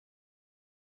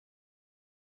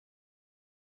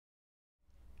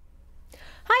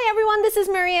Hi everyone, this is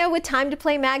Maria with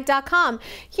TimeToPlayMag.com.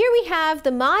 Here we have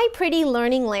the My Pretty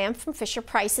Learning Lamp from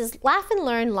Fisher-Price's Laugh and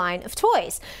Learn line of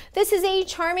toys. This is a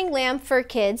charming lamp for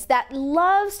kids that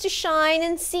loves to shine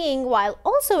and sing while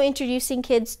also introducing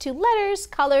kids to letters,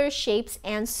 colors, shapes,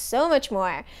 and so much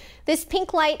more. This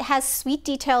pink light has sweet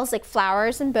details like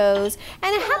flowers and bows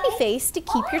and a happy face to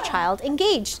keep your child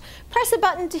engaged. Press a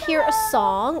button to hear a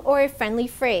song or a friendly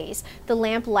phrase. The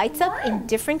lamp lights up in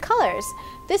different colors.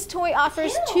 This toy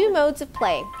offers two modes of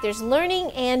play. There's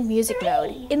learning and music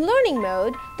mode. In learning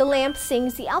mode, the lamp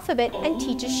sings the alphabet and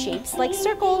teaches shapes like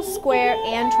circle, square,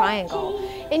 and triangle.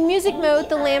 In music mode,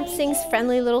 the lamp sings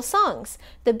friendly little songs.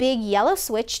 The big yellow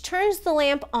switch turns the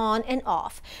lamp on and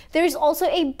off. There's also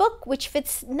a book which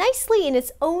fits nicely in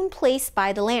its own place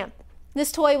by the lamp.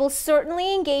 This toy will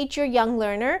certainly engage your young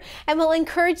learner and will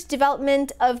encourage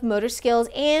development of motor skills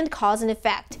and cause an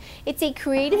effect. It's a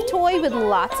creative toy with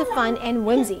lots of fun and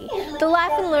whimsy. The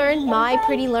Laugh and Learn My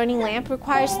Pretty Learning Lamp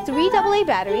requires 3 AA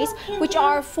batteries, which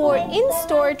are for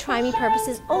in-store try-me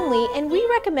purposes only, and we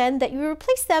recommend that you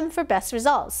replace them for best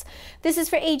results. This is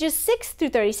for ages 6 through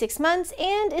 36 months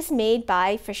and is made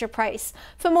by Fisher-Price.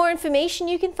 For more information,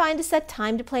 you can find us at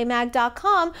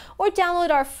TimeToPlayMag.com or download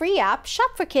our free app,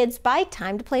 Shop for Kids by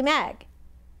Time to Play Mag.